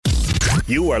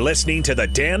You are listening to the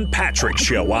Dan Patrick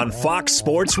Show on Fox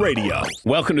Sports Radio.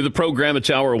 Welcome to the program.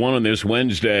 It's hour one on this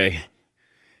Wednesday.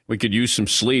 We could use some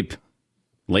sleep.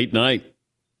 Late night.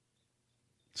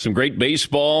 Some great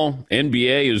baseball,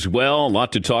 NBA as well. A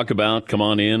lot to talk about. Come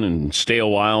on in and stay a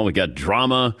while. We got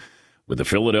drama with the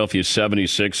Philadelphia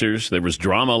 76ers. There was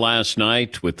drama last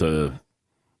night with the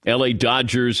LA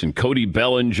Dodgers and Cody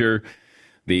Bellinger.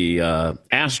 The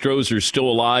Astros are still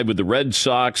alive with the Red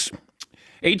Sox.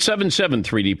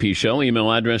 877-3DP Show.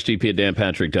 Email address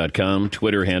dp@danpatrick.com.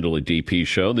 Twitter handle at DP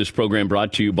Show. This program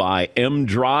brought to you by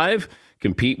M-Drive.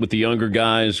 Compete with the younger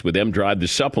guys with M-Drive, the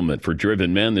supplement for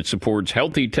driven men that supports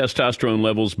healthy testosterone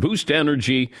levels, boost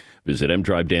energy. Visit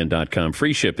mdrivedan.com.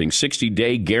 Free shipping,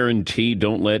 60-day guarantee.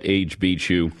 Don't let age beat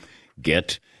you.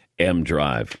 Get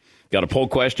M-Drive. Got a poll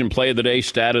question, play of the day,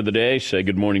 stat of the day. Say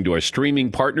good morning to our streaming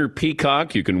partner,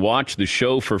 Peacock. You can watch the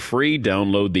show for free.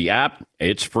 Download the app.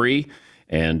 It's free.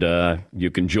 And you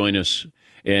can join us.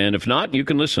 And if not, you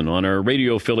can listen on our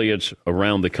radio affiliates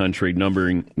around the country,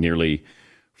 numbering nearly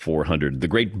 400. The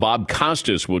great Bob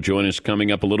Costas will join us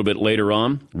coming up a little bit later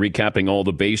on, recapping all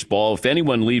the baseball. If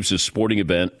anyone leaves a sporting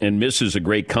event and misses a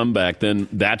great comeback, then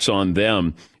that's on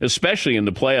them, especially in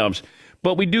the playoffs.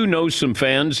 But we do know some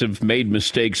fans have made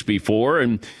mistakes before,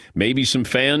 and maybe some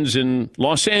fans in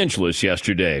Los Angeles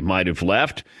yesterday might have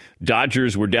left.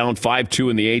 Dodgers were down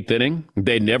 5-2 in the eighth inning.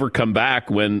 They'd never come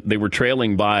back when they were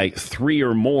trailing by 3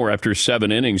 or more after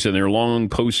 7 innings in their long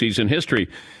postseason history.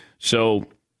 So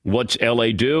what's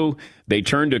L.A. do? They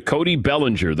turn to Cody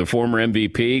Bellinger, the former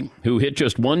MVP, who hit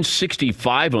just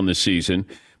 165 on the season.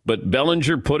 But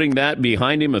Bellinger putting that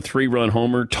behind him, a 3-run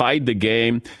homer, tied the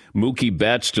game. Mookie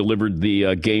Betts delivered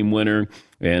the game winner,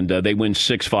 and they win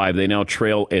 6-5. They now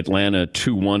trail Atlanta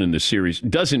 2-1 in the series.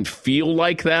 Doesn't feel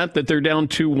like that they're down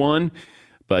 2-1,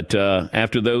 but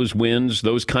after those wins,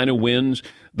 those kind of wins,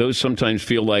 those sometimes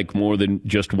feel like more than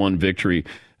just one victory.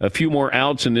 A few more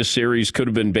outs in this series could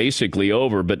have been basically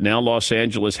over, but now Los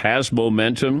Angeles has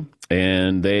momentum,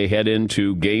 and they head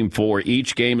into Game 4.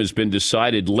 Each game has been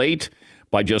decided late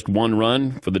by just 1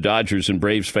 run for the Dodgers and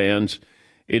Braves fans.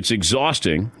 It's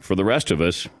exhausting for the rest of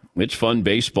us. It's fun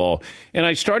baseball. And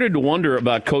I started to wonder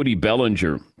about Cody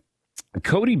Bellinger.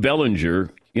 Cody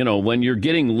Bellinger, you know, when you're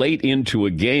getting late into a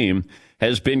game,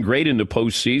 has been great in the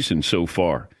postseason so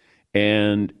far.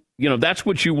 And, you know, that's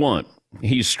what you want.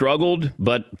 He's struggled,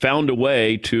 but found a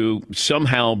way to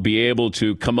somehow be able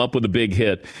to come up with a big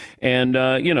hit. And,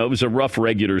 you know, it was a rough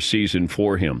regular season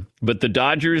for him. But the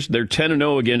Dodgers, they're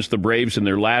 10-0 against the Braves in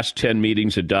their last 10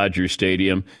 meetings at Dodger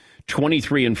Stadium,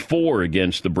 23-4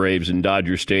 against the Braves in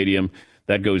Dodger Stadium.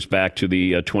 That goes back to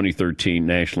the 2013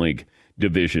 National League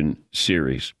Division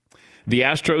Series. The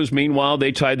Astros, meanwhile,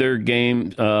 they tied their game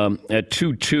at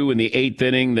 2-2 in the eighth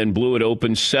inning, then blew it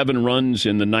open, 7 runs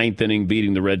in the ninth inning,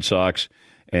 beating the Red Sox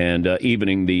and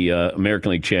evening the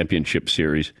American League Championship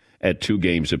Series at 2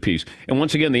 games apiece. And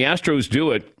once again, the Astros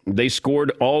do it. They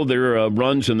scored all their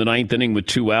runs in the ninth inning with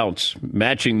 2 outs,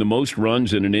 matching the most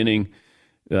runs in an inning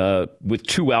with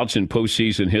 2 outs in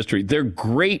postseason history. They're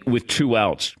great with 2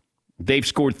 outs. They've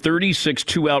scored 36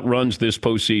 2-out runs this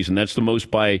postseason. That's the most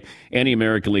by any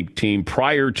American League team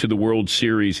prior to the World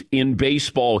Series in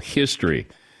baseball history.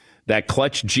 That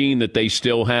clutch gene that they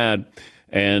still had.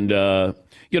 And,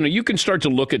 you know, you can start to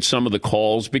look at some of the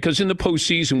calls because in the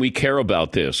postseason we care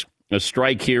about this. A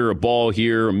strike here, a ball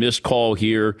here, a missed call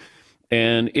here.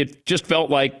 And it just felt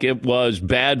like it was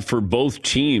bad for both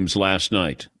teams last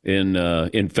night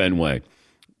in Fenway.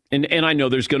 And I know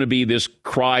there's going to be this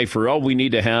cry for, oh, we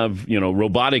need to have, you know,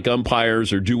 robotic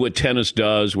umpires or do what tennis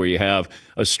does where you have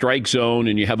a strike zone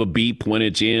and you have a beep when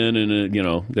it's in and, you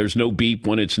know, there's no beep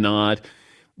when it's not.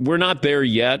 We're not there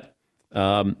yet.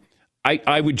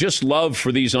 I would just love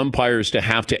for these umpires to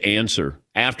have to answer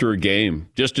after a game,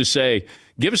 just to say,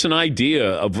 give us an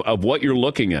idea of what you're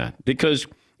looking at. Because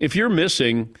if you're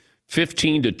missing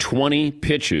 15 to 20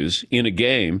 pitches in a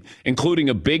game, including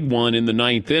a big one in the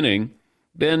ninth inning,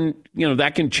 then, you know,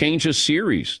 that can change a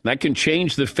series. That can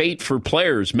change the fate for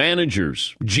players,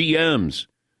 managers, GMs,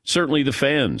 certainly the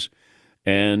fans.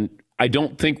 And I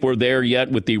don't think we're there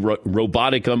yet with the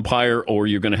robotic umpire, or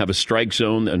you're going to have a strike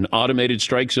zone, an automated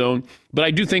strike zone. But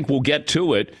I do think we'll get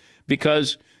to it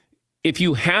because if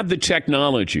you have the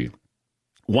technology,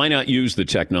 why not use the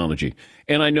technology?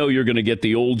 And I know you're going to get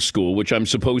the old school, which I'm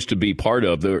supposed to be part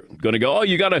of. They're going to go, oh,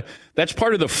 you got to, that's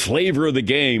part of the flavor of the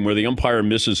game where the umpire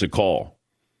misses a call.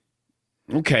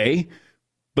 Okay,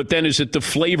 but then is it the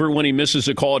flavor when he misses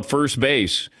a call at first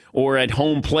base or at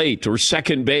home plate or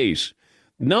second base?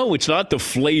 No, it's not the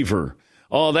flavor.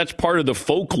 Oh, that's part of the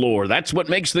folklore. That's what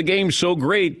makes the game so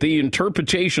great, the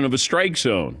interpretation of a strike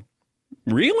zone.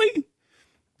 Really?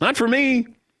 Not for me.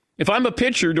 If I'm a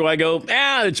pitcher, do I go,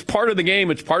 it's part of the game.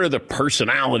 It's part of the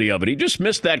personality of it. He just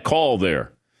missed that call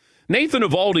there. Nathan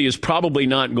Eovaldi is probably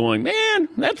not going, man,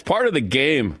 that's part of the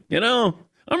game.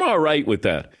 I'm all right with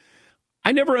that.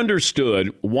 I never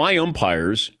understood why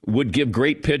umpires would give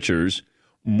great pitchers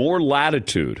more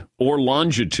latitude or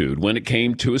longitude when it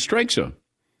came to a strike zone.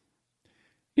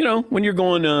 When you're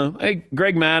going, hey,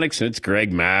 Greg Maddux, it's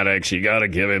Greg Maddux. You got to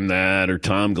give him that. Or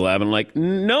Tom Glavine. Like,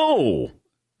 no.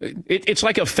 It's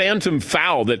like a phantom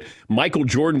foul that Michael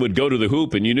Jordan would go to the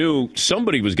hoop and you knew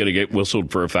somebody was going to get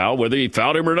whistled for a foul, whether he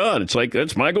fouled him or not. It's like,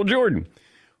 that's Michael Jordan.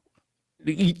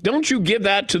 Don't you give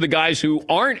that to the guys who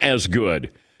aren't as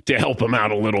good to help them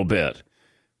out a little bit?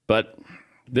 But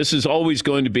this is always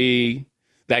going to be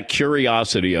that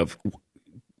curiosity of,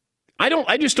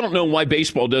 I just don't know why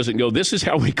baseball doesn't go, this is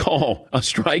how we call a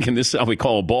strike and this is how we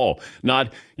call a ball.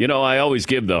 Not, I always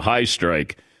give the high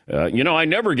strike. I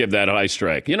never give that high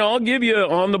strike. I'll give you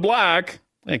on the black.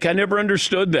 Like, I never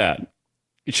understood that.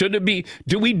 Shouldn't it be?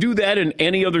 Do we do that in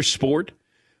any other sport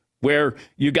where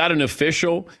you got an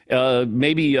official,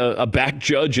 maybe a back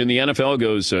judge in the NFL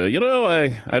goes,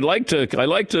 I'd like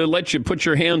to let you put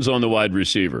your hands on the wide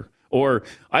receiver. Or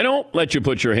I don't let you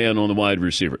put your hand on the wide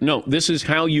receiver. No, this is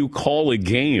how you call a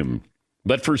game.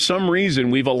 But for some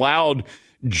reason, we've allowed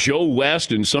Joe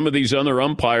West and some of these other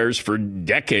umpires for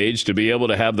decades to be able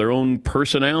to have their own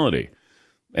personality.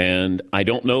 And I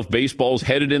don't know if baseball's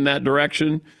headed in that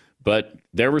direction, but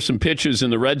there were some pitches in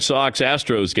the Red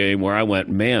Sox-Astros game where I went,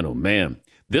 man, oh man,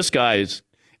 this guy's,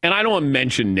 and I don't want to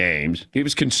mention names, he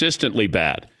was consistently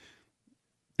bad.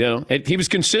 He was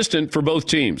consistent for both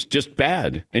teams, just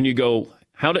bad. And you go,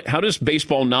 how does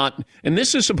baseball not, and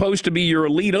this is supposed to be your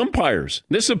elite umpires.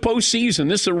 This is a postseason.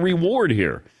 This is a reward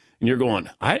here. And you're going,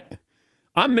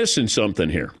 I'm missing something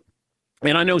here.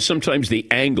 And I know sometimes the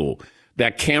angle,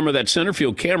 that camera, that center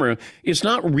field camera, is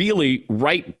not really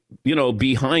right,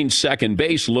 behind second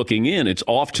base looking in. It's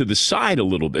off to the side a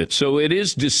little bit. So it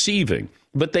is deceiving.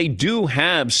 But they do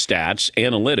have stats,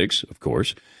 analytics, of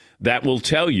course, that will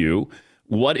tell you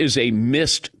what is a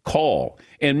missed call.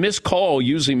 And missed call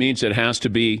usually means it has to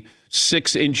be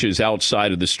 6 inches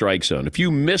outside of the strike zone. If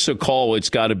you miss a call, it's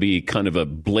got to be kind of a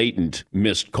blatant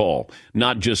missed call,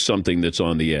 not just something that's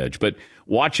on the edge. But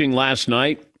watching last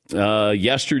night,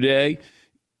 yesterday,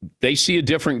 they see a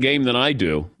different game than I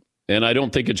do, and I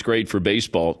don't think it's great for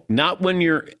baseball. Not when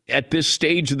you're at this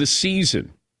stage of the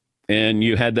season, and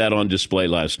you had that on display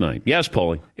last night. Yes,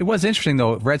 Paulie? It was interesting,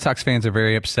 though. Red Sox fans are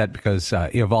very upset because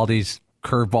Eovaldi's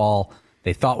curveball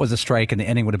they thought was a strike, and the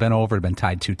inning would have been over, it would have been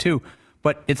tied 2-2.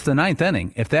 But it's the 9th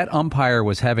inning. If that umpire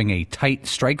was having a tight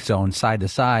strike zone side to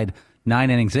side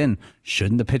 9 innings in,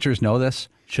 shouldn't the pitchers know this?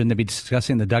 Shouldn't they be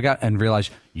discussing the dugout and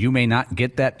realize you may not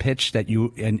get that pitch that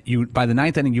you by the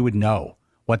 9th inning you would know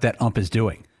what that ump is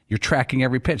doing. You're tracking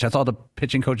every pitch. That's all the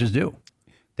pitching coaches do.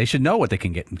 They should know what they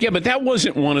can get. Yeah, but that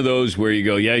wasn't one of those where you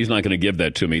go, yeah, he's not going to give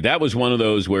that to me. That was one of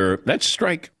those where that's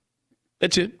strike.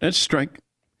 That's it. That's strike.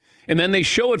 And then they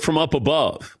show it from up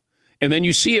above. And then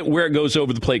you see it where it goes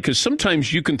over the plate. Because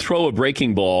sometimes you can throw a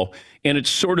breaking ball and it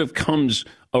sort of comes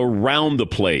around the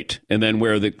plate and then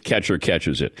where the catcher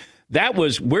catches it. That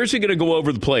was, where's it going to go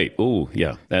over the plate? Oh,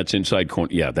 yeah, that's inside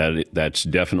corner. Yeah, that's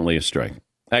definitely a strike.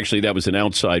 Actually, that was an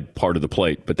outside part of the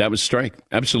plate, but that was strike.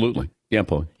 Absolutely. Yeah,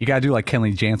 Paul. You got to do like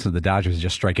Kenley Jansen of the Dodgers and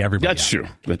just strike everybody. That's true.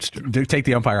 That's true. Take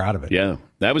the umpire out of it. Yeah,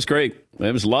 that was great.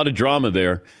 There was a lot of drama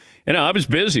there. And I was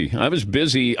busy. I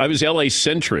was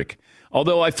LA-centric.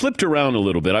 Although I flipped around a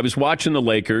little bit. I was watching the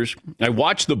Lakers. I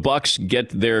watched the Bucks get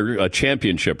their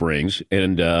championship rings,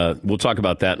 and we'll talk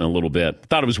about that in a little bit.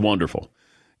 Thought it was wonderful.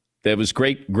 It was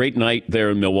great night there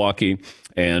in Milwaukee.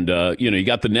 And, you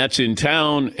got the Nets in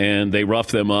town, and they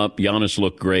roughed them up. Giannis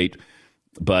looked great.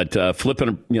 But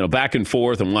flipping, back and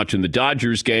forth, I'm watching the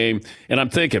Dodgers game, and I'm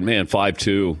thinking, man,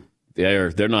 5-2,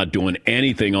 they're not doing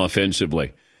anything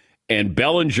offensively. And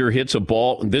Bellinger hits a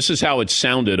ball. This is how it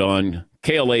sounded on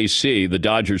KLAC, the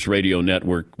Dodgers radio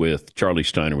network, with Charlie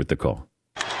Steiner with the call.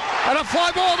 And a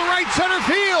fly ball to right center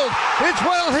field. It's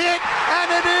well hit,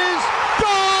 and it is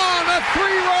gone. A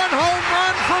 3-run home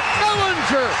run for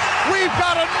Bellinger. We've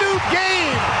got a new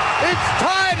game. It's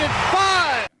tied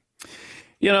at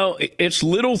 5. It's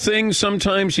little things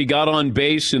sometimes. He got on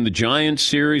base in the Giants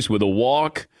series with a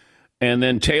walk, and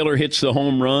then Taylor hits the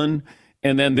home run.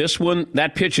 And then this one,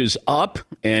 that pitch is up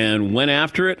and went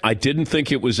after it. I didn't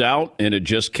think it was out, and it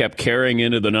just kept carrying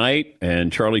into the night.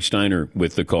 And Charlie Steiner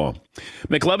with the call.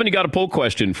 McLevin, you got a poll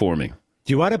question for me.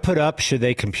 Do you want to put up, should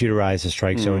they computerize the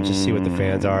strike zone and just see what the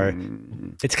fans are?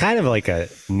 It's kind of like a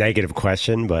negative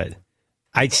question, but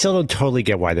I still don't totally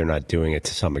get why they're not doing it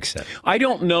to some extent. I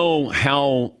don't know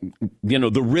how,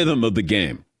 the rhythm of the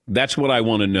game. That's what I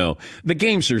want to know. The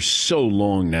games are so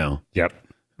long now. Yep.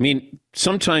 I mean,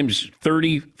 sometimes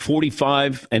 30,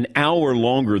 45, an hour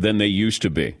longer than they used to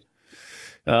be.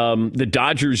 The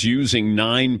Dodgers using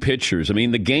 9 pitchers. I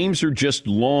mean, the games are just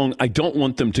long. I don't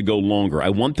want them to go longer. I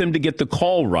want them to get the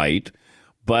call right,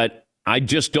 but I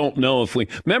just don't know if we...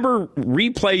 Remember,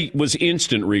 replay was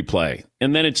instant replay,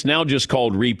 and then it's now just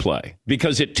called replay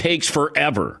because it takes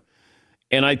forever.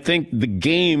 And I think the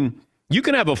game... You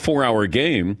can have a 4-hour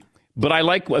game, but I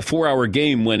like a 4-hour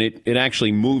game when it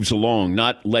actually moves along,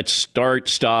 not let's start,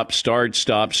 stop, start,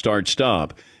 stop, start,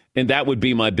 stop. And that would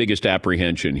be my biggest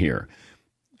apprehension here.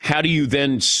 How do you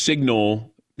then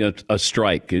signal a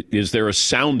strike? Is there a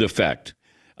sound effect?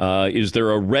 Is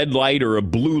there a red light or a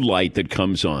blue light that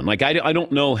comes on? Like, I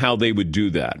don't know how they would do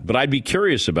that, but I'd be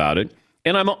curious about it,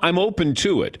 and I'm open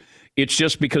to it. It's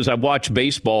just because I've watched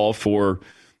baseball for,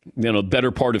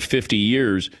 better part of 50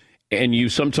 years, and you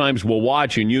sometimes will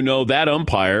watch and that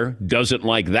umpire doesn't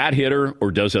like that hitter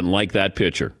or doesn't like that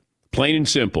pitcher. Plain and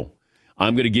simple.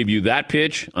 I'm going to give you that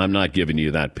pitch. I'm not giving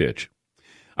you that pitch.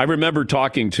 I remember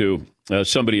talking to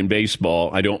somebody in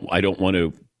baseball. I don't want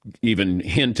to even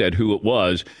hint at who it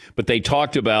was, but they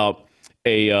talked about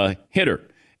a hitter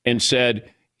and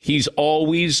said he's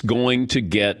always going to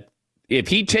get, if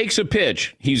he takes a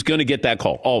pitch, he's going to get that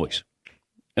call, always.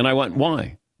 And I went,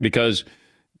 why?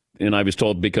 And I was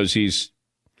told because he's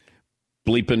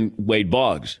bleeping Wade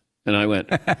Boggs. And I went,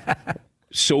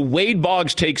 so Wade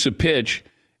Boggs takes a pitch,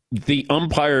 the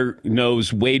umpire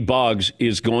knows Wade Boggs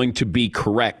is going to be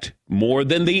correct more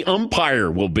than the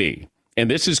umpire will be. And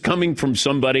this is coming from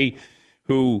somebody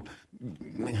who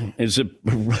is a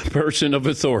person of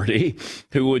authority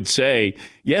who would say,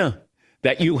 yeah,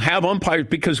 that you have umpires.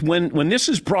 Because when this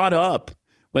is brought up,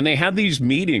 when they have these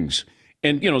meetings,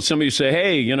 and, somebody say,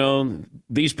 hey,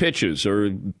 these pitches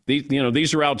or,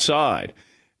 these are outside.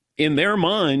 In their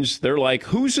minds, they're like,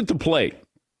 who's at the plate?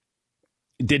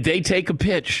 Did they take a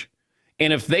pitch?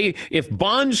 And if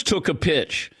Bonds took a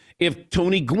pitch, if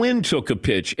Tony Gwynn took a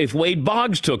pitch, if Wade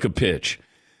Boggs took a pitch,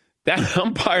 that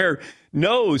umpire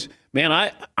knows, man,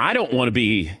 I don't want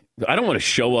to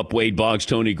show up Wade Boggs,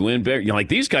 Tony Gwynn.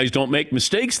 These guys don't make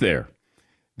mistakes there.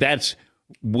 That's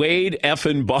Wade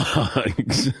effing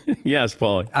Boggs. Yes,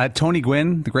 Paulie. Tony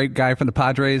Gwynn, the great guy from the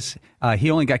Padres,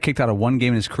 he only got kicked out of one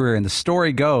game in his career, and the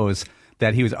story goes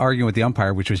that he was arguing with the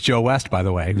umpire, which was Joe West, by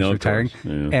the way, who's retiring.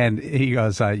 Yeah. And he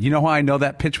goes, you know how I know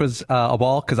that pitch was a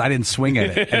ball? Because I didn't swing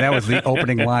at it. And that was the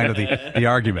opening line of the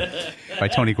argument by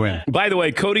Tony Gwynn. By the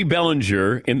way, Cody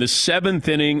Bellinger, in the 7th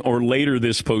inning or later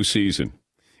this postseason,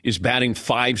 is batting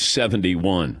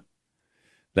 .571.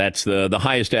 That's the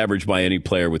highest average by any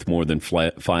player with more than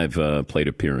 5 plate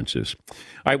appearances. All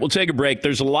right, we'll take a break.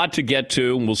 There's a lot to get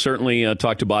to. We'll certainly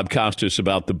talk to Bob Costas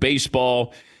about the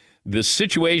baseball. The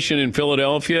situation in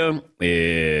Philadelphia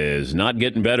is not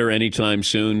getting better anytime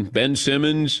soon. Ben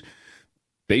Simmons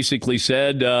basically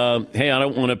said, hey, I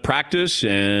don't want to practice,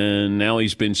 and now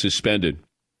he's been suspended.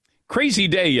 Crazy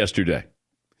day yesterday.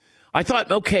 I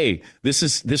thought, okay, this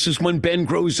is when Ben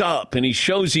grows up and he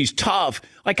shows he's tough.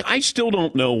 I still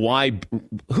don't know why.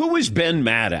 Who is Ben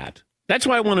mad at? That's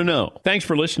what I want to know. Thanks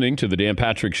for listening to the Dan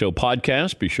Patrick Show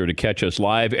podcast. Be sure to catch us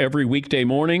live every weekday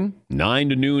morning, 9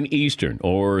 to noon Eastern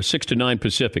or 6 to 9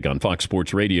 Pacific on Fox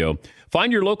Sports Radio.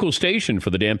 Find your local station for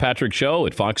the Dan Patrick Show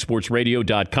at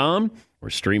foxsportsradio.com or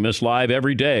stream us live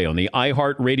every day on the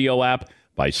iHeartRadio app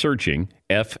by searching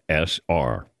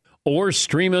FSR. Or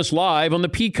stream us live on the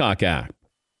Peacock app.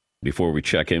 Before we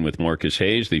check in with Marcus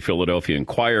Hayes, the Philadelphia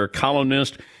Inquirer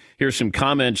columnist, here's some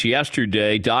comments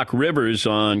yesterday. Doc Rivers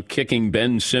on kicking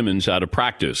Ben Simmons out of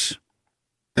practice.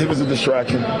 It was a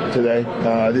distraction today.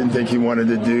 I didn't think he wanted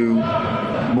to do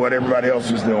what everybody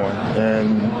else was doing.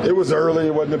 And it was early.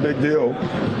 It wasn't a big deal.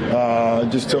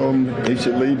 Just told him he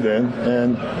should leave then.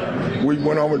 And we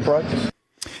went on with practice.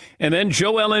 And then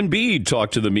Joel Embiid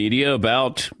talked to the media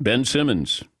about Ben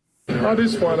Simmons. At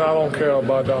this point, I don't care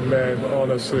about that man,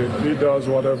 honestly. He does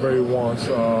whatever he wants.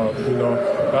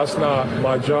 That's not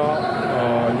my job.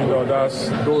 That's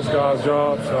those guys'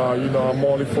 jobs. I'm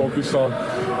only focused on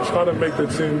trying to make the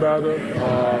team better,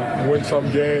 win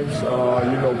some games,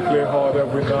 play hard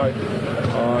every night,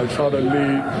 try to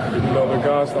lead, the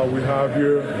guys that we have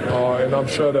here. And I'm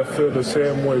sure they feel the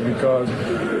same way because,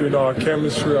 our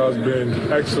chemistry has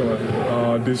been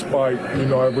excellent despite,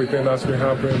 everything that's been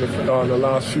happening in the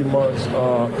last few months.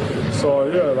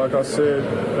 Like I said,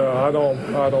 I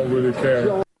don't really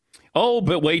care. Oh,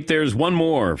 but wait, there's one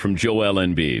more from Joel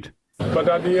Embiid. But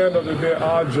at the end of the day,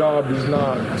 our job is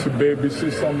not to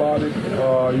babysit somebody.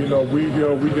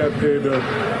 We get paid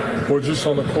to put just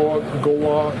on the court,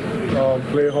 go out,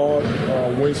 play hard,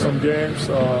 win some games.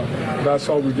 That's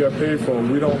all we get paid for.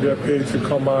 We don't get paid to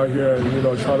come out here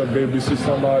and try to babysit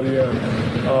somebody.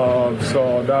 And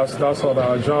so that's not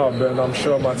our job. And I'm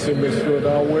sure my teammates feel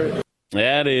that way.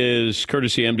 That is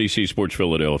courtesy MDC Sports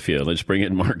Philadelphia. Let's bring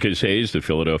in Marcus Hayes, the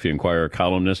Philadelphia Inquirer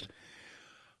columnist.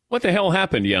 What the hell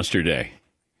happened yesterday?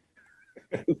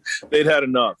 They'd had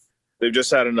enough. They've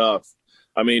just had enough.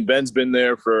 I mean, Ben's been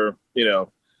there for,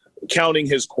 counting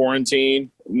his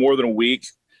quarantine, more than a week.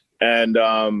 And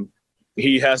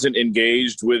he hasn't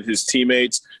engaged with his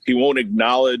teammates. He won't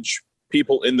acknowledge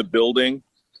people in the building.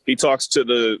 He talks to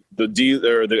the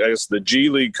G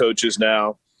League coaches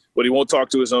now, but he won't talk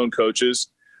to his own coaches.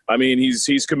 I mean,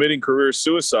 he's committing career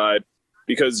suicide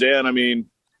because, Dan, I mean,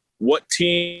 what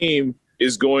team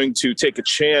is going to take a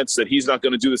chance that he's not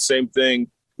going to do the same thing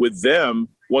with them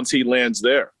once he lands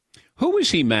there? Who is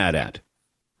he mad at?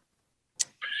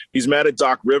 He's mad at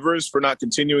Doc Rivers for not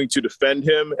continuing to defend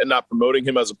him and not promoting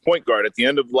him as a point guard. At the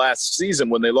end of last season,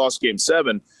 when they lost Game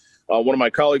 7, one of my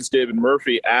colleagues, David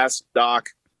Murphy, asked Doc,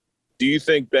 do you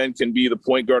think Ben can be the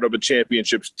point guard of a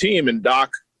championship team? And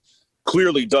Doc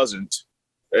clearly doesn't,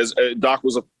 as Doc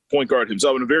was a point guard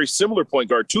himself and a very similar point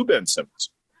guard to Ben Simmons.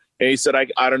 And he said,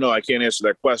 I don't know. I can't answer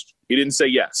that question. He didn't say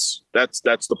yes. That's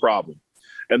the problem.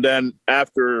 And then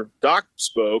after Doc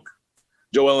spoke,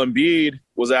 Joel Embiid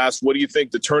was asked, what do you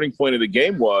think the turning point of the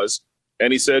game was?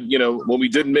 And he said, when we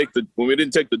didn't take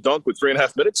the dunk with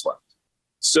 3.5 minutes left.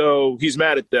 So he's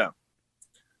mad at them.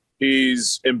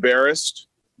 He's embarrassed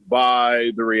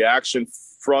by the reaction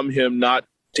from him not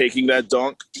taking that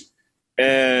dunk.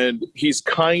 And he's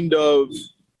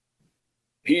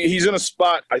he's in a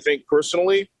spot, I think,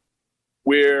 personally,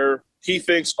 where he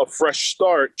thinks a fresh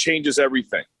start changes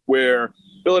everything, where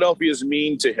Philadelphia is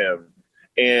mean to him.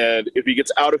 And if he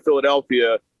gets out of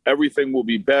Philadelphia, everything will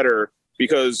be better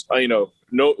because,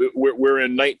 we're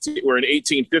in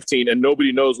 1815 and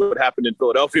nobody knows what happened in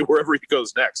Philadelphia wherever he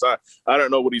goes next. I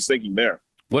don't know what he's thinking there.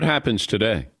 What happens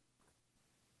today?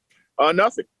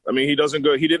 Nothing. I mean, he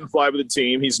didn't fly with the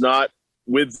team. He's not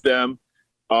with them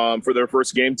for their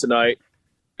first game tonight.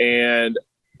 And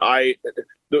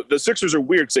the Sixers are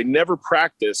weird because they never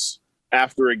practice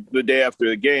after the day after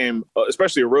the game,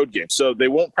 especially a road game. So they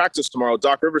won't practice tomorrow.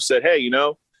 Doc Rivers said, hey,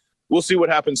 we'll see what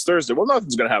happens Thursday. Well,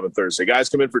 nothing's going to happen Thursday. Guys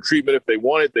come in for treatment if they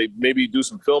want it. They maybe do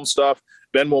some film stuff.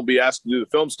 Ben won't be asked to do the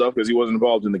film stuff because he wasn't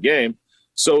involved in the game.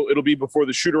 So it'll be before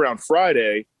the shoot around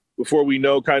Friday before we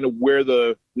know kind of where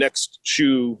the next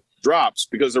shoe drops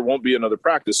because there won't be another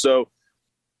practice. So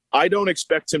I don't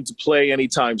expect him to play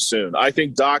anytime soon. I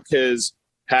think Doc has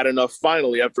had enough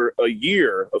finally after a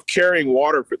year of carrying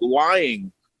water,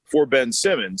 lying for Ben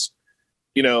Simmons,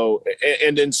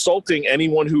 and insulting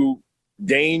anyone who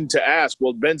deigned to ask,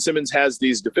 well, Ben Simmons has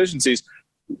these deficiencies.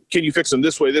 Can you fix him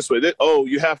this way, this way? Oh,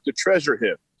 you have to treasure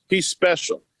him. He's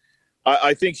special.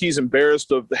 I think he's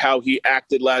embarrassed of how he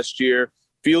acted last year,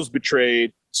 feels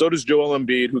betrayed. So does Joel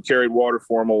Embiid, who carried water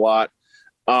for him a lot.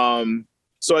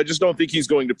 So I just don't think he's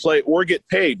going to play or get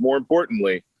paid, more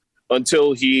importantly,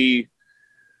 until he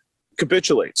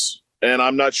capitulates. And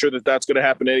I'm not sure that that's going to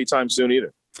happen anytime soon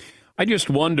either. I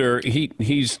just wonder,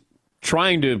 he's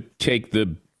trying to take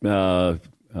the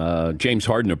James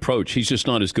Harden approach. He's just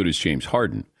not as good as James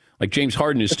Harden. Like, James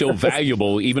Harden is still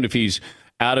valuable, even if he's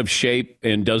out of shape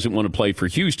and doesn't want to play for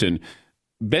Houston.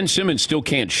 Ben Simmons still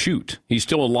can't shoot. He's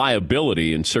still a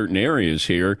liability in certain areas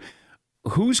here.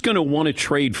 Who's going to want to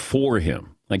trade for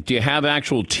him? Like, do you have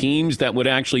actual teams that would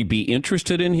actually be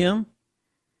interested in him?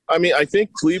 I mean, I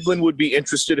think Cleveland would be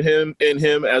interested in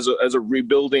him as a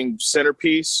rebuilding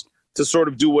centerpiece to sort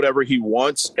of do whatever he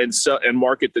wants and sell and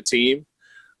market the team,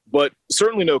 but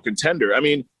certainly no contender. I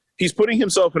mean, he's putting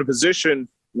himself in a position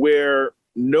where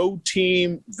no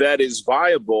team that is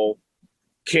viable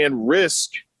can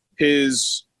risk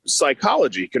his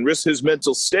psychology, can risk his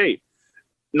mental state,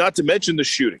 not to mention the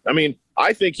shooting. I mean,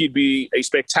 I think he'd be a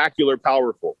spectacular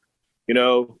power forward.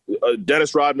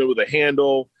 Dennis Rodman with a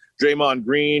handle, Draymond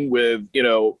Green with,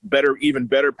 even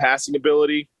better passing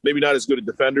ability, maybe not as good a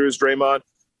defender as Draymond,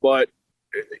 but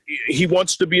he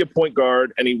wants to be a point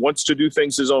guard and he wants to do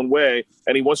things his own way.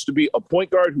 And he wants to be a point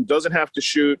guard who doesn't have to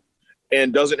shoot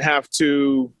and doesn't have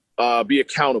to be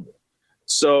accountable.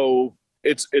 So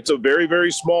it's a very,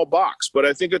 very small box, but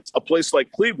I think it's a place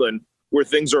like Cleveland where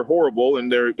things are horrible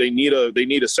and they need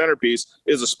a centerpiece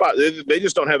is a spot. They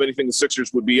just don't have anything the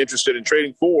Sixers would be interested in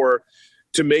trading for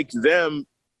to make them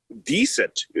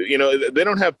decent. They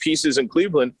don't have pieces in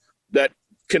Cleveland that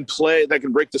can play, that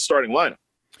can break the starting lineup.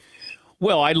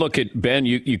 Well, I look at Ben,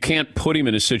 you can't put him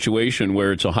in a situation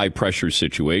where it's a high-pressure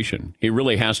situation. He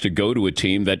really has to go to a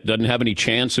team that doesn't have any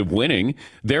chance of winning.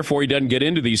 Therefore, he doesn't get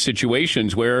into these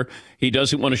situations where he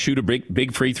doesn't want to shoot a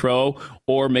big free throw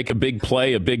or make a big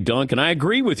play, a big dunk. And I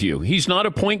agree with you. He's not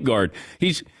a point guard.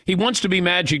 He wants to be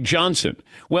Magic Johnson.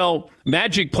 Well,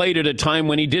 Magic played at a time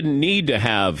when he didn't need to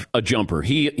have a jumper.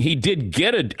 He did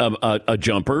get a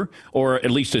jumper, or at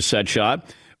least a set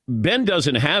shot. Ben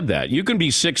doesn't have that. You can be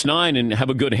 6'9" and have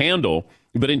a good handle,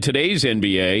 but in today's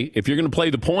NBA, if you're going to play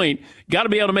the point, you got to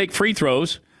be able to make free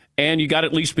throws, and you got to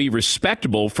at least be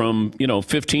respectable from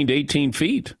 15 to 18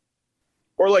 feet.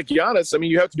 Or like Giannis, I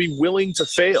mean, you have to be willing to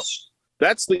fail.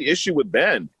 That's the issue with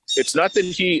Ben. It's not that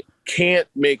he can't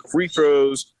make free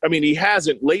throws. I mean, he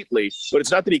hasn't lately, but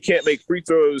it's not that he can't make free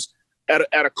throws at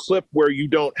a clip where you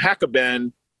don't hack a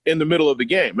Ben in the middle of the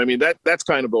game. I mean, that's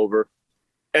kind of over.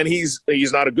 And he's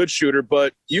not a good shooter,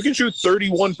 but you can shoot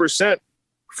 31%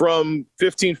 from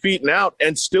 15 feet and out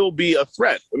and still be a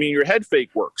threat. I mean, your head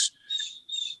fake works,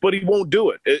 but he won't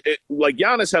do it. Like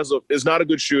Giannis is not a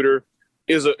good shooter.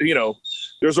 There's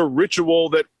a ritual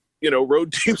that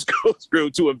road teams go through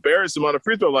to embarrass him on a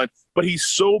free throw line. But he's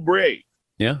so brave.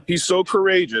 Yeah, he's so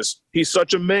courageous. He's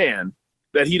such a man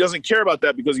that he doesn't care about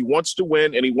that because he wants to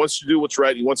win and he wants to do what's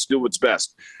right. He wants to do what's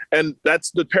best. And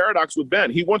that's the paradox with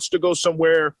Ben. He wants to go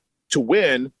somewhere to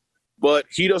win, but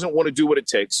he doesn't want to do what it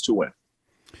takes to win.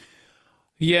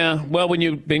 Yeah, well, when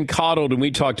you've been coddled, and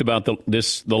we talked about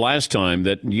this the last time,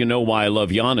 that why I love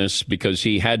Giannis, because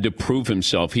he had to prove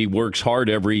himself. He works hard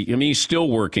he's still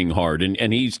working hard,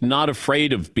 and he's not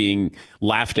afraid of being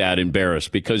laughed at,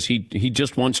 embarrassed, because he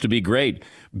just wants to be great.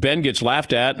 Ben gets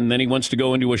laughed at, and then he wants to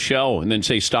go into a shell and then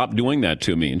say, stop doing that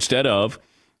to me, instead of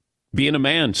being a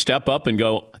man, step up and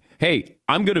go, hey,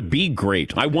 I'm going to be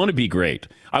great. I want to be great.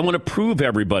 I want to prove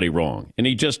everybody wrong. And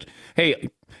hey,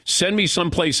 send me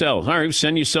someplace else. All right,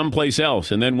 send you someplace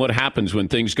else. And then what happens when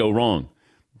things go wrong?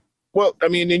 Well, I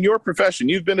mean, in your profession,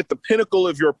 you've been at the pinnacle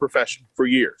of your profession for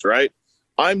years, right?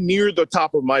 I'm near the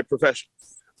top of my profession.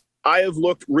 I have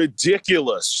looked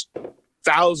ridiculous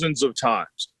thousands of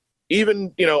times,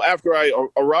 even, after I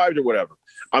arrived or whatever.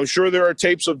 I'm sure there are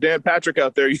tapes of Dan Patrick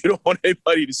out there you don't want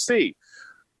anybody to see.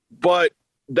 But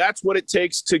that's what it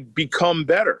takes to become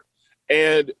better.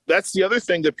 And that's the other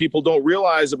thing that people don't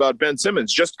realize about Ben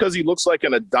Simmons. Just because he looks like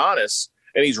an Adonis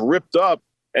and he's ripped up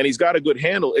and he's got a good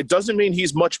handle, it doesn't mean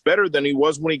he's much better than he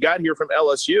was when he got here from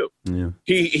LSU. Yeah.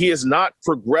 He has not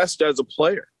progressed as a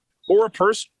player or a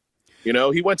person.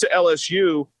 He went to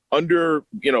LSU under,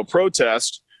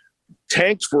 protest,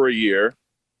 tanked for a year,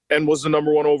 and was the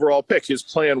number 1 overall pick. His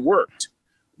plan worked.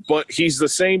 But he's the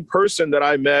same person that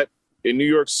I met in New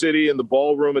York City in the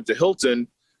ballroom at the Hilton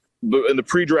in the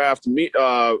pre-draft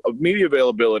of media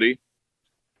availability.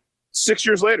 6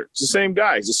 years later, it's the same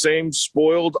guy. He's the same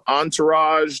spoiled,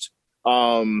 entouraged,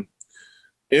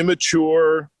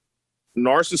 immature,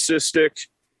 narcissistic,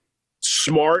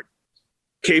 smart,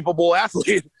 capable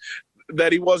athlete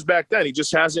that he was back then.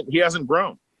 He hasn't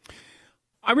grown.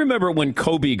 I remember when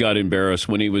Kobe got embarrassed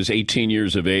when he was 18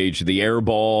 years of age, the air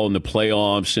ball and the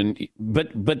playoffs,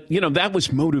 but that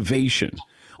was motivation.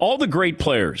 All the great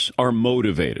players are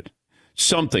motivated.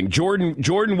 Something.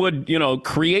 Jordan would,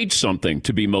 create something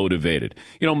to be motivated.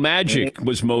 Magic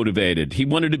was motivated. He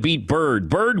wanted to beat Bird.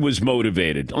 Bird was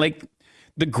motivated. Like,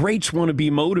 the greats want to be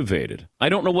motivated. I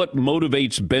don't know what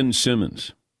motivates Ben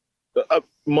Simmons.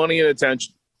 Money and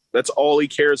attention. That's all he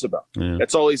cares about. Yeah.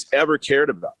 That's all he's ever cared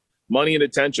about. Money and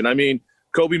attention. I mean,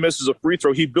 Kobe misses a free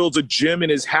throw. He builds a gym in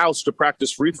his house to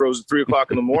practice free throws at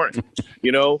 3:00 in the morning.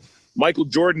 Michael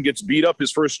Jordan gets beat up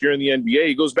his first year in the NBA.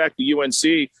 He goes back to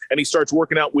UNC and he starts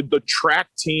working out with the track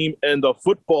team and the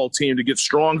football team to get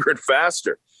stronger and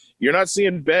faster. You're not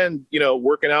seeing Ben,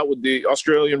 working out with the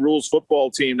Australian rules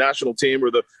football team, national team,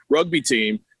 or the rugby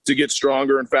team to get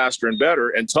stronger and faster and better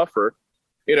and tougher.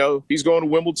 He's going to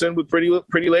Wimbledon with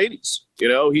pretty ladies.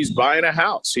 He's buying a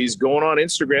house. He's going on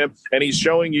Instagram and he's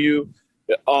showing you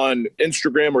on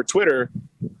Instagram or Twitter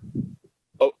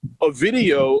a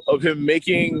video of him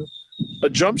making a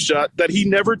jump shot that he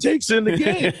never takes in the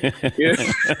game.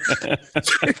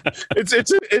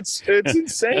 It's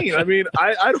insane. I mean,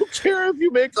 I don't care if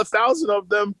you make 1,000 of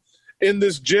them in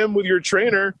this gym with your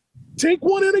trainer. Take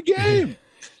one in a game.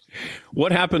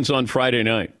 What happens on Friday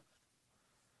night?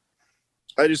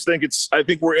 I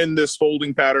think we're in this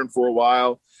holding pattern for a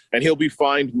while, and he'll be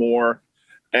fined more.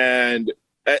 And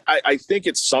I think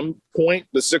at some point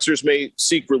the Sixers may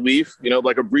seek relief,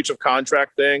 like a breach of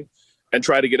contract thing, and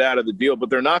try to get out of the deal. But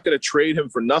they're not going to trade him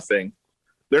for nothing.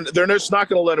 They're just not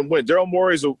going to let him win. Daryl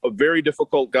Morey is a very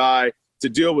difficult guy to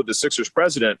deal with, the Sixers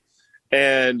president.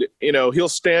 And, he'll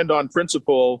stand on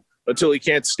principle until he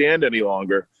can't stand any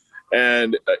longer.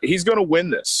 And he's going to win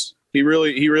this. He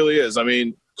really is. I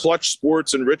mean, Clutch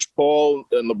Sports and Rich Paul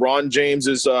and LeBron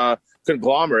James's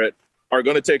conglomerate are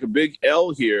going to take a big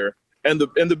L here. And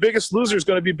the biggest loser is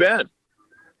going to be Ben,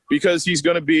 because he's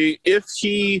going to be, if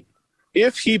he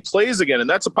plays again, and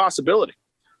that's a possibility,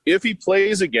 if he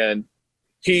plays again,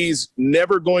 he's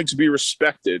never going to be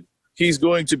respected. He's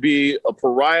going to be a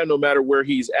pariah no matter where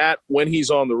he's at when he's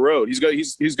on the road. He's going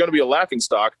to be a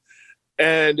laughingstock,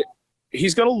 and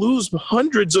he's going to lose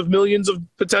hundreds of millions of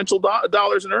potential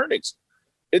dollars in earnings.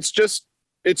 It's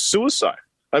suicide.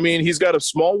 I mean, he's got a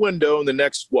small window in the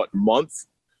next, month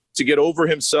to get over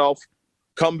himself,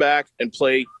 come back and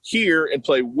play here and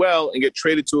play well and get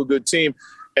traded to a good team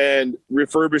and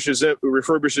refurbish his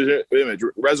image,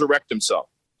 resurrect himself.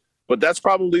 But that's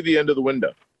probably the end of the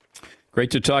window.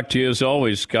 Great to talk to you as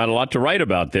always. Got a lot to write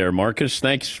about there, Marcus.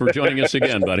 Thanks for joining us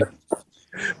again, buddy.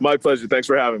 My pleasure. Thanks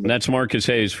for having me. That's Marcus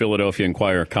Hayes, Philadelphia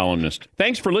Inquirer columnist.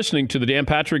 Thanks for listening to the Dan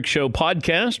Patrick Show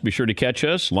podcast. Be sure to catch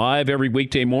us live every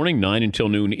weekday morning, 9 until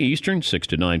noon Eastern, 6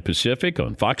 to 9 Pacific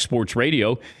on Fox Sports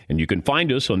Radio. And you can find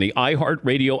us on the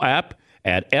iHeartRadio app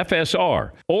at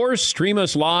FSR or stream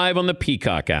us live on the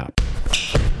Peacock app.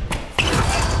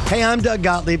 Hey, I'm Doug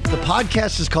Gottlieb. The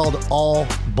podcast is called All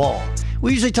Ball.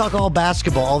 We usually talk all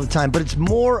basketball all the time, but it's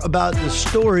more about the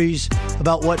stories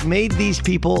about what made these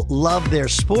people love their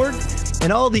sport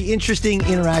and all the interesting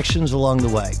interactions along the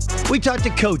way. We talk to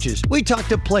coaches. We talk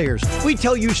to players. We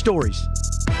tell you stories.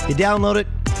 You download it.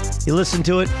 You listen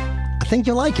to it. I think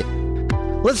you'll like it.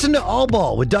 Listen to All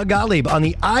Ball with Doug Gottlieb on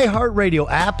the iHeartRadio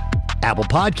app, Apple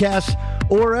Podcasts,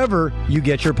 or wherever you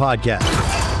get your podcasts.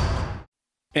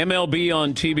 MLB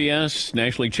on TBS,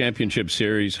 National League Championship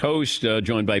Series host,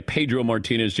 joined by Pedro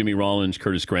Martinez, Jimmy Rollins,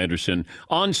 Curtis Granderson.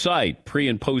 On site, pre-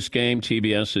 and post-game,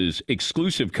 TBS's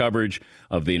exclusive coverage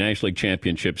of the National League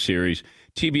Championship Series.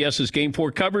 TBS's Game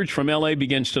 4 coverage from L.A.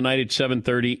 begins tonight at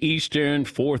 7:30 Eastern,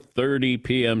 4:30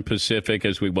 p.m. Pacific,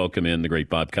 as we welcome in the great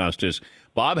Bob Costas.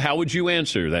 Bob, how would you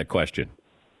answer that question?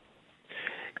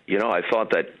 I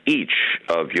thought that each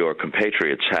of your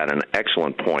compatriots had an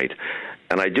excellent point,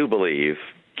 and I do believe,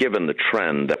 given the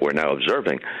trend that we're now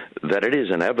observing, that it is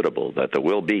inevitable that there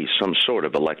will be some sort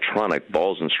of electronic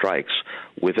balls and strikes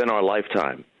within our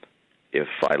lifetime, if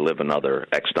I live another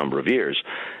X number of years.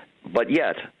 But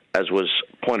yet, as was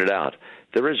pointed out,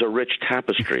 there is a rich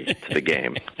tapestry to the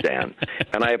game, Dan,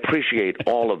 and I appreciate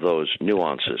all of those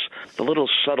nuances, the little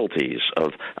subtleties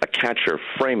of a catcher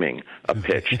framing a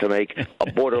pitch to make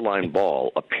a borderline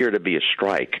ball appear to be a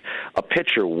strike, a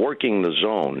pitcher working the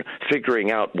zone,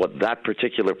 figuring out what that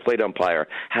particular plate umpire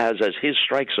has as his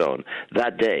strike zone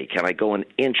that day. Can I go an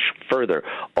inch further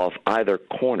off either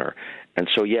corner? And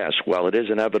so, yes, while it is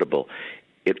inevitable,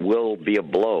 it will be a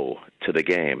blow to the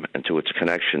game and to its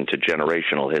connection to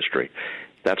generational history.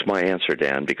 That's my answer,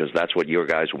 Dan, because that's what your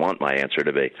guys want my answer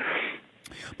to be.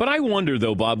 But I wonder,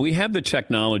 though, Bob, we have the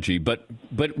technology, but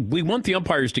we want the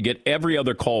umpires to get every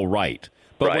other call right.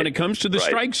 But when it comes to the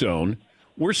strike zone,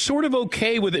 we're sort of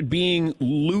okay with it being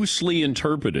loosely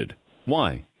interpreted.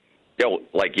 Why?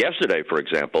 Like yesterday, for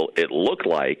example, it looked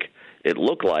like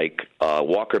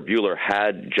Walker Buehler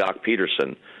had Jock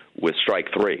Peterson with strike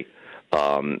three.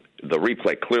 The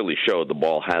replay clearly showed the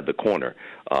ball had the corner.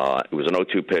 It was an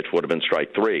 0-2 pitch, would have been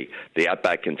strike three. The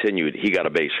at-bat continued. He got a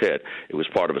base hit. It was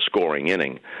part of a scoring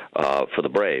inning for the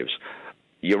Braves.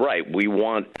 You're right. We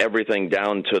want everything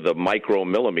down to the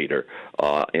micromillimeter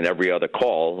in every other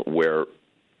call where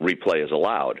replay is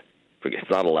allowed. It's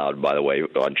not allowed, by the way,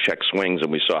 on check swings,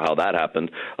 and we saw how that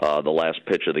happened the last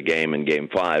pitch of the game in Game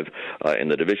 5 in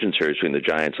the division series between the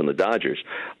Giants and the Dodgers.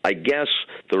 I guess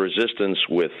the resistance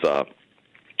with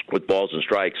balls and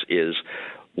strikes is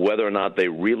whether or not they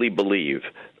really believe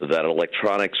that an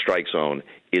electronic strike zone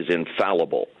is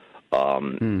infallible.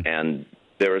 And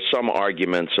there are some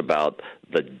arguments about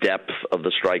the depth of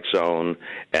the strike zone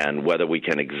and whether we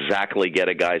can exactly get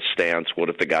a guy's stance. What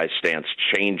if the guy's stance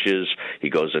changes? He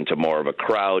goes into more of a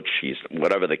crouch,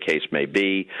 whatever the case may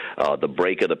be, the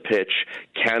break of the pitch.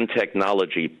 Can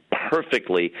technology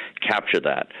perfectly capture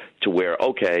that to where,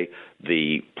 okay,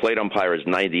 the plate umpire is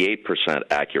 98%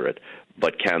 accurate,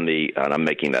 but can and I'm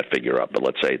making that figure up, but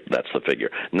let's say that's the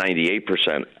figure,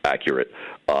 98% accurate,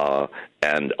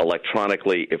 and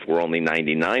electronically, if we're only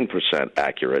 99%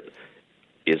 accurate,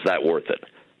 is that worth it?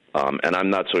 And I'm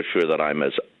not so sure that I'm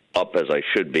as up as I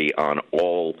should be on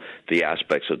all the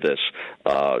aspects of this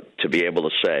to be able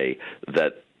to say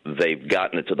that they've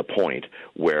gotten it to the point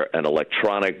where an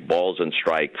electronic balls and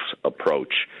strikes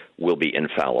approach will be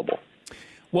infallible.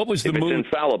 What was the move?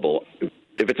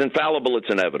 If it's infallible, it's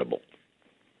inevitable.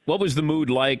 What was the mood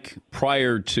like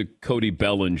prior to Cody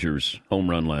Bellinger's home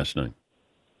run last night?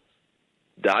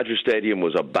 Dodger Stadium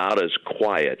was about as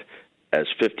quiet as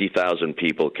 50,000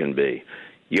 people can be.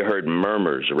 You heard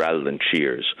murmurs rather than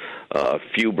cheers. A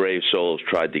few brave souls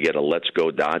tried to get a "Let's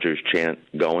Go Dodgers" chant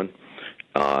going,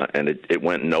 and it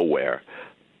went nowhere.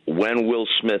 When Will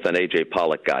Smith and A.J.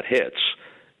 Pollock got hits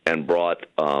and brought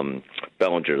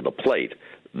Bellinger to the plate,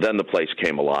 then the place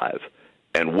came alive.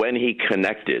 And when he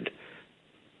connected,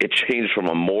 it changed from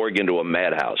a morgue into a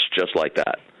madhouse, just like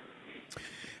that.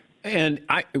 And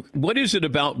what is it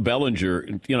about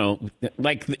Bellinger? You know,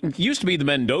 like it used to be the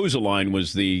Mendoza line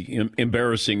was the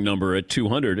embarrassing number at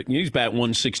 200. He's batting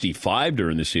 165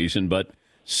 during the season, but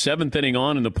seventh inning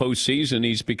on in the postseason,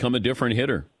 he's become a different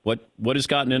hitter. What has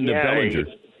gotten into Bellinger?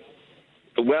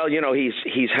 Well, you know,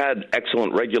 he's had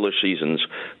excellent regular seasons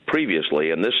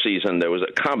previously, and this season there was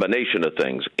a combination of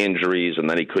things, injuries, and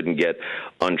then he couldn't get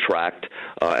untracked,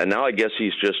 and now I guess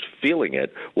he's just feeling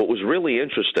it. What was really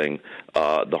interesting,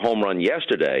 the home run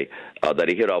yesterday that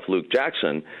he hit off Luke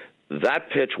Jackson, that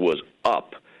pitch was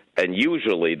up. And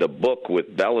usually the book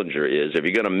with Bellinger is if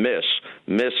you're going to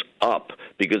miss up,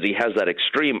 because he has that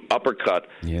extreme uppercut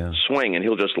swing, and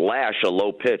he'll just lash a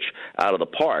low pitch out of the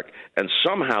park. And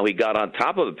somehow he got on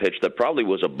top of a pitch that probably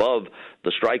was above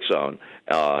the strike zone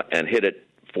and hit it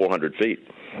 400 feet.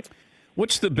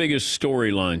 What's the biggest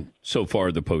storyline so far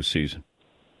of the postseason?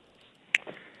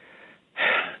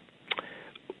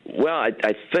 Well,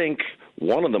 I think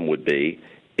one of them would be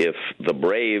if the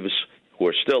Braves, who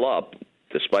are still up,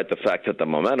 despite the fact that the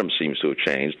momentum seems to have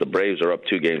changed, the Braves are up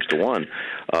 2-1.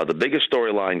 The biggest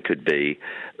storyline could be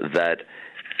that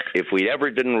if we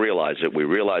ever didn't realize it, we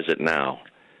realize it now.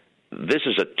 This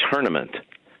is a tournament,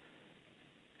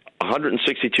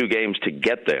 162 games to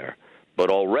get there, but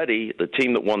already the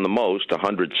team that won the most,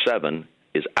 107,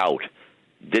 is out.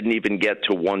 Didn't even get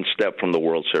to one step from the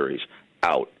World Series.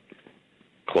 Out.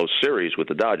 Close series with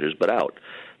the Dodgers, but out.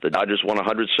 The Dodgers won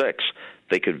 106.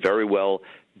 They could very well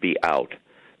be out.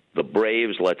 The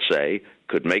Braves, let's say,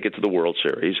 could make it to the World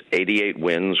Series. 88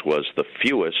 wins was the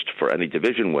fewest for any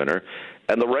division winner.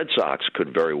 And the Red Sox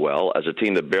could very well, as a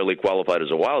team that barely qualified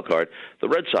as a wild card, the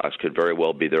Red Sox could very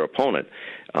well be their opponent.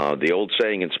 The old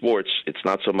saying in sports, it's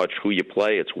not so much who you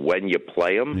play, it's when you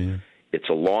play them. Yeah. It's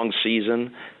a long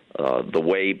season. The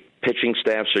way pitching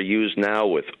staffs are used now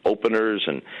with openers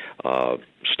and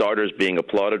starters being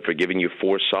applauded for giving you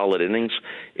 4 solid innings,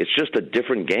 it's just a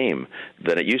different game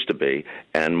than it used to be,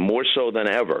 and more so than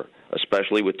ever,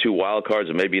 especially with 2 wild cards,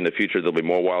 and maybe in the future there'll be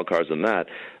more wild cards than that.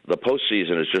 The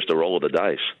postseason is just a roll of the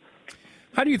dice.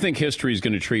 How do you think history is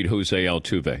going to treat Jose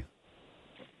Altuve?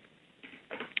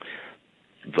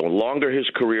 The longer his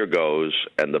career goes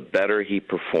and the better he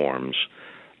performs,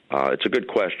 it's a good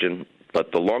question.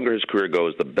 But the longer his career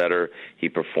goes, the better he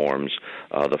performs,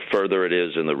 the further it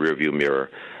is in the rearview mirror.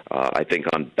 I think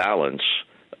on balance,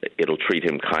 it'll treat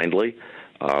him kindly.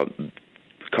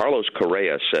 Carlos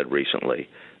Correa said recently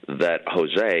that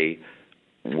Jose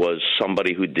was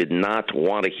somebody who did not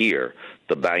want to hear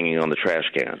the banging on the trash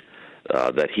can,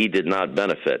 that he did not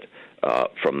benefit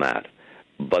from that.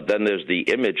 But then there's the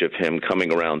image of him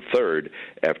coming around third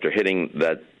after hitting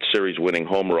that series-winning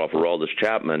homer off Aroldis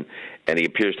Chapman, and he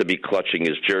appears to be clutching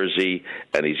his jersey,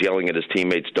 and he's yelling at his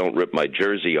teammates, "Don't rip my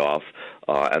jersey off,"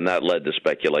 and that led to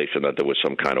speculation that there was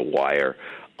some kind of wire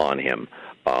on him.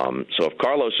 So if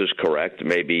Carlos is correct,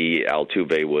 maybe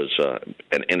Altuve was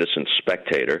an innocent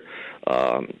spectator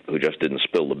who just didn't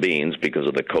spill the beans because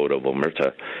of the code of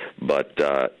omerta. But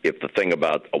if the thing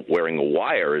about wearing a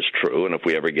wire is true, and if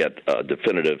we ever get a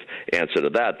definitive answer to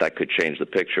that, that could change the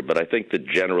picture. But I think that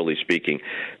generally speaking,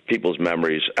 people's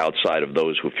memories outside of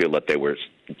those who feel that they were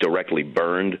directly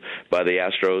burned by the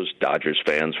Astros, Dodgers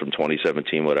fans from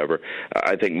 2017, whatever,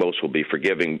 I think most will be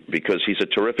forgiving because he's a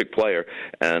terrific player,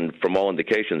 and from all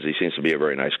indications, he seems to be a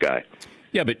very nice guy.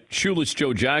 Yeah, but Shoeless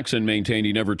Joe Jackson maintained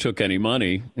he never took any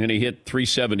money, and he hit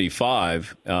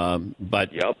 375.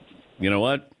 But yep. You know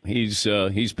what? He's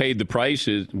paid the price.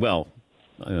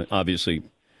 Obviously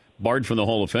barred from the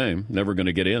Hall of Fame, never going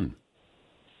to get in.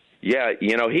 Yeah,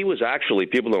 you know, he was actually,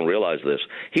 people don't realize this,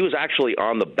 he was actually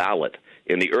on the ballot.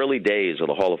 In the early days of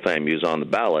the Hall of Fame, he was on the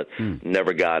ballot,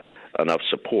 never got enough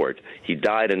support. He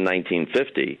died in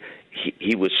 1950.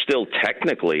 He was still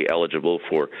technically eligible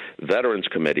for veterans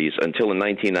committees until in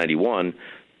 1991,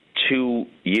 2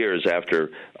 years after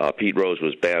Pete Rose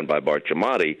was banned by Bart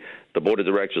Giamatti. The Board of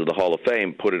Directors of the Hall of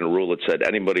Fame put in a rule that said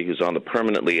anybody who's on the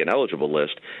permanently ineligible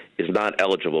list is not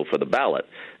eligible for the ballot.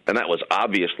 And that was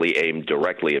obviously aimed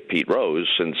directly at Pete Rose,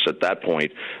 since at that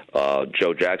point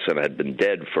Joe Jackson had been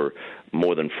dead for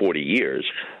more than 40 years.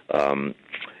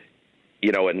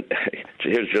 and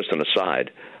here's just an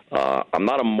aside. I'm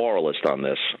not a moralist on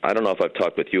this. I don't know if I've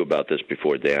talked with you about this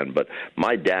before, Dan, but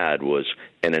my dad was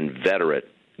an inveterate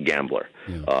gambler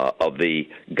of the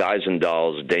Guys and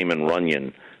Dolls Damon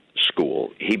Runyon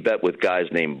school. He bet with guys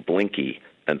named Blinky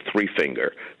and Three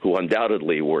Finger, who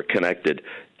undoubtedly were connected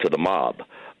to the mob.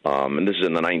 And this is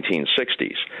in the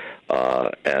 1960s.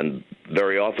 And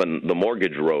very often the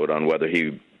mortgage rode on whether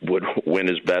he would win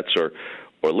his bets or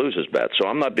lose his bets. So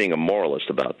I'm not being a moralist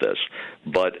about this.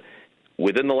 But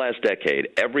within the last decade,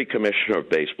 every commissioner of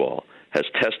baseball has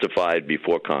testified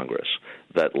before Congress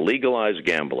that legalized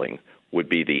gambling would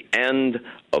be the end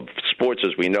of sports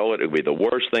as we know it. It would be the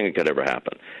worst thing that could ever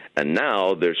happen. And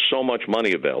now there's so much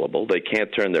money available, they can't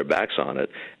turn their backs on it.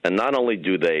 And not only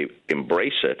do they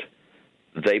embrace it,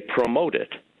 they promote it.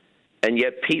 And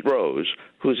yet Pete Rose,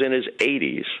 who's in his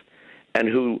 80s and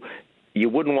who you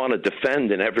wouldn't want to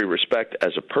defend in every respect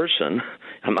as a person,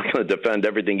 I'm not going to defend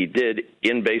everything he did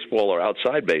in baseball or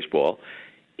outside baseball,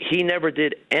 he never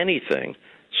did anything,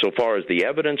 so far as the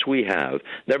evidence we have,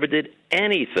 never did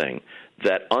anything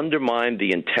that undermined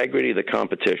the integrity of the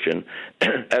competition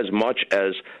as much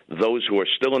as those who are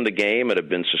still in the game and have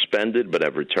been suspended but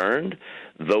have returned,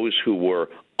 those who were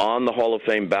on the Hall of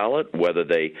Fame ballot, whether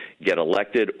they get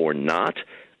elected or not.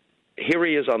 Here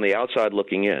he is on the outside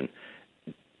looking in.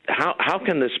 How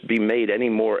can this be made any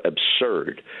more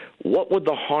absurd? What would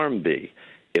the harm be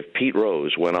if Pete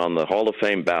Rose went on the Hall of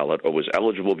Fame ballot or was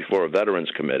eligible before a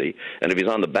Veterans Committee, and if he's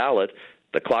on the ballot,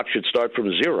 the clock should start from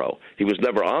zero? He was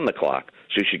never on the clock,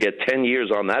 so you should get 10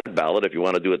 years on that ballot if you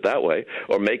want to do it that way,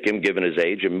 or make him, given his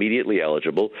age, immediately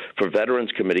eligible for Veterans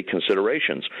Committee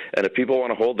considerations. And if people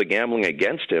want to hold the gambling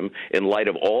against him in light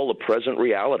of all the present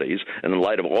realities and in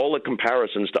light of all the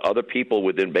comparisons to other people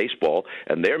within baseball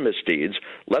and their misdeeds,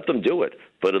 let them do it,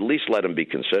 but at least let him be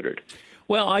considered.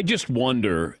 Well, I just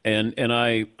wonder, and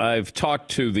I've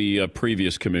talked to the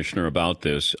previous commissioner about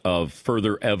this, of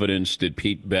further evidence did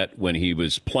Pete bet when he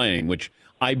was playing, which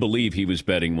I believe he was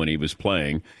betting when he was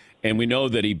playing, and we know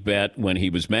that he bet when he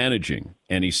was managing.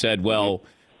 And he said, well,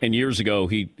 and years ago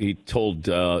he told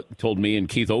me and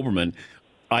Keith Olbermann,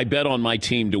 I bet on my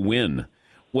team to win.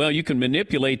 Well, you can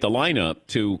manipulate the lineup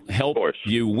to help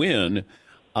you win.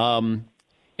 And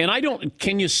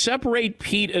can you separate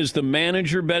Pete as the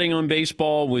manager betting on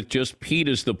baseball with just Pete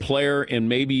as the player, and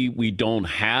maybe we don't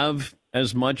have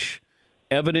as much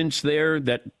evidence there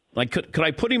that, like, could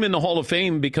I put him in the Hall of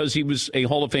Fame because he was a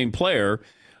Hall of Fame player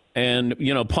and,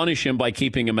 punish him by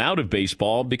keeping him out of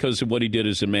baseball because of what he did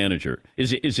as a manager?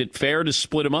 Is it fair to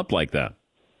split him up like that?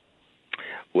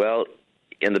 Well,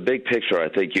 in the big picture, I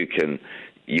think you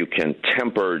can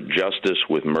temper justice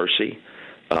with mercy.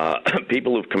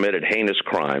 People who've committed heinous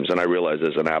crimes, and I realize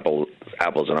there's an apples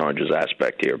and oranges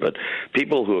aspect here, but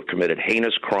people who have committed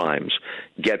heinous crimes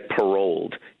get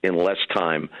paroled in less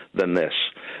time than this.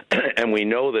 And we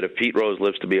know that if Pete Rose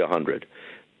lives to be 100,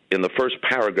 in the first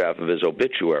paragraph of his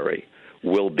obituary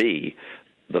will be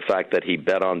the fact that he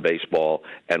bet on baseball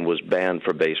and was banned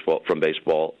from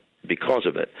baseball because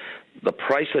of it. The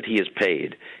price that he has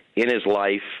paid in his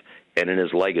life and in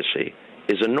his legacy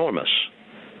is enormous.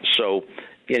 So,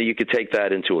 you could take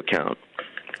that into account,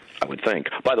 I would think.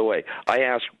 By the way, I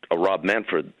asked Rob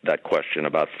Manfred that question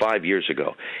about 5 years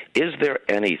ago. Is there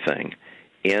anything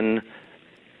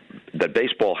that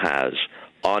baseball has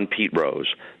on Pete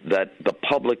Rose that the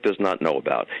public does not know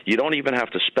about? You don't even have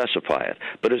to specify it.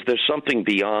 But is there something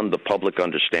beyond the public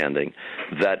understanding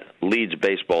that leads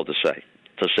baseball to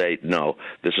say, no,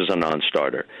 this is a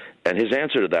non-starter? And his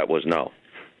answer to that was no.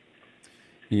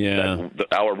 Yeah.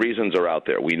 Our reasons are out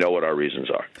there. We know what our reasons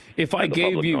are. If I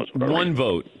gave you one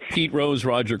vote, Pete Rose,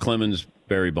 Roger Clemens,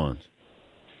 Barry Bonds.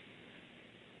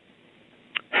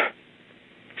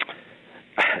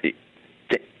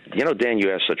 Dan, you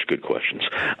ask such good questions.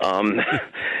 I've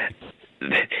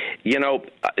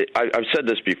said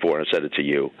this before, and I said it to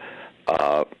you.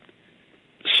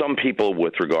 Some people,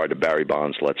 with regard to Barry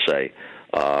Bonds, let's say,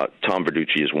 Tom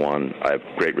Verducci is one. I have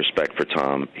great respect for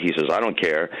Tom. He says, I don't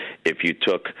care if you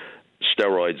took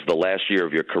steroids the last year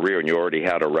of your career and you already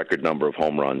had a record number of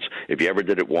home runs. If you ever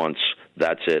did it once,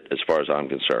 that's it as far as I'm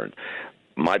concerned.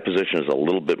 My position is a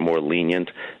little bit more lenient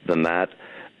than that.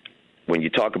 When you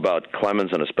talk about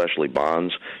Clemens and especially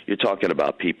Bonds, you're talking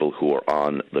about people who are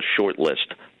on the short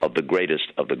list of the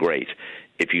greatest of the great.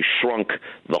 If you shrunk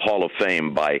the Hall of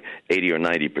Fame by 80 or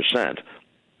 90%,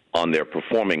 on their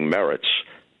performing merits,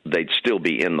 they'd still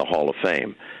be in the Hall of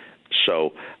Fame.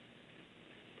 So,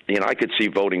 I could see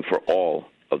voting for all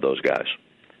of those guys,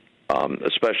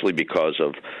 especially because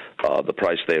of the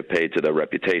price they have paid to their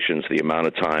reputations, the amount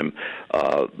of time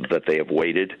that they have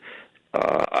waited.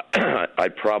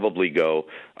 I'd probably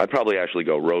actually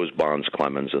go Rose, Bonds,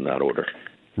 Clemens in that order.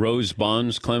 Rose,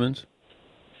 Bonds, Clemens?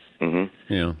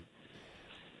 Mm-hmm. Yeah.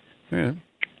 Yeah.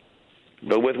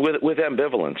 But with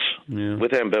ambivalence. Yeah.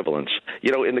 With ambivalence.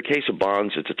 In the case of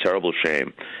Bonds, it's a terrible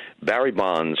shame. Barry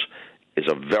Bonds is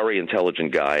a very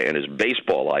intelligent guy, and his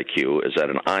baseball IQ is at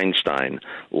an Einstein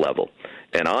level.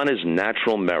 And on his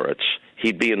natural merits,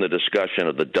 he'd be in the discussion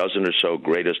of the dozen or so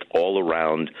greatest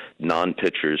all-around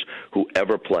non-pitchers who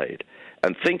ever played.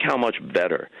 And think how much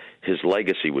better his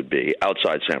legacy would be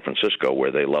outside San Francisco,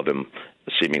 where they love him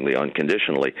seemingly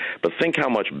unconditionally. But think how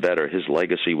much better his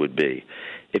legacy would be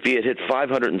if he had hit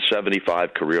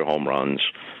 575 career home runs,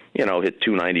 hit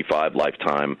 295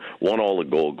 lifetime, won all the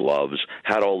Gold Gloves,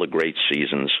 had all the great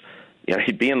seasons.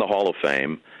 He'd be in the Hall of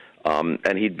Fame,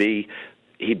 and he'd be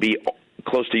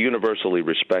close to universally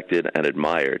respected and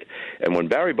admired. And when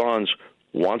Barry Bonds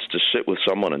wants to sit with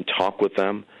someone and talk with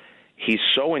them, he's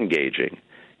so engaging.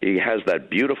 He has that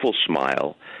beautiful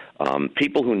smile.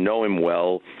 People who know him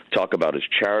well talk about his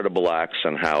charitable acts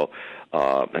and how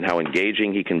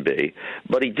engaging he can be.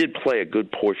 But he did play a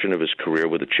good portion of his career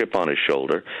with a chip on his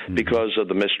shoulder because of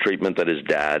the mistreatment that his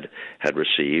dad had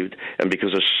received and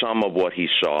because of some of what he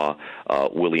saw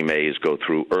Willie Mays go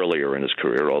through earlier in his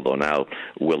career, although now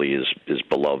Willie is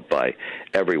beloved by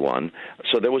everyone.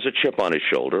 So there was a chip on his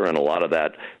shoulder, and a lot of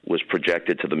that was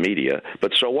projected to the media.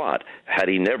 But so what? Had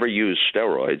he never used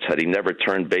steroids, had he never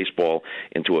turned baseball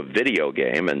into a video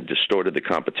game and distorted the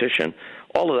competition,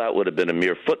 all of that would have been a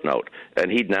mere footnote,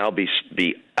 and he'd now be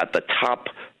at the top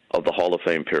of the Hall of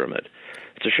Fame pyramid.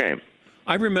 It's a shame.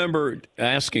 I remember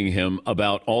asking him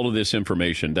about all of this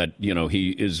information that, he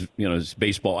is, his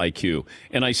baseball IQ.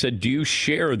 And I said, do you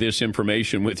share this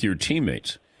information with your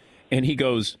teammates? And he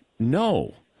goes,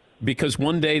 no, because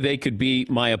one day they could be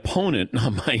my opponent,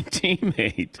 not my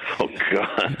teammate. Oh,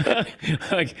 God.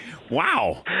 Like,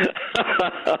 wow.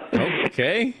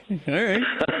 Okay. All right.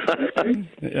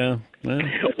 Yeah.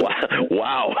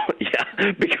 Wow.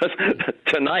 Yeah, because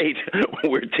tonight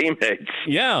we're teammates.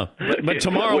 Yeah, but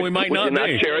tomorrow we might not be. Would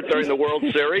you not share it during the World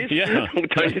Series? Yeah.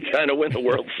 Trying to win the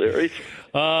World Series.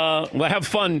 Well, have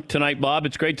fun tonight, Bob.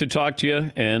 It's great to talk to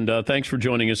you, and thanks for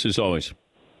joining us as always.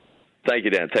 Thank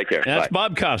you, Dan. Take care. That's Bye.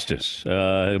 Bob Costas.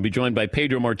 He'll be joined by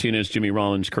Pedro Martinez, Jimmy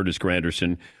Rollins, Curtis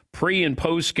Granderson. Pre- and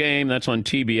post-game, that's on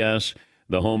TBS,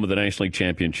 the home of the National League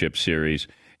Championship Series.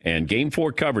 And Game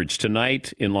 4 coverage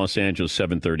tonight in Los Angeles,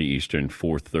 7:30 Eastern,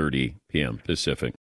 4:30 p.m. Pacific.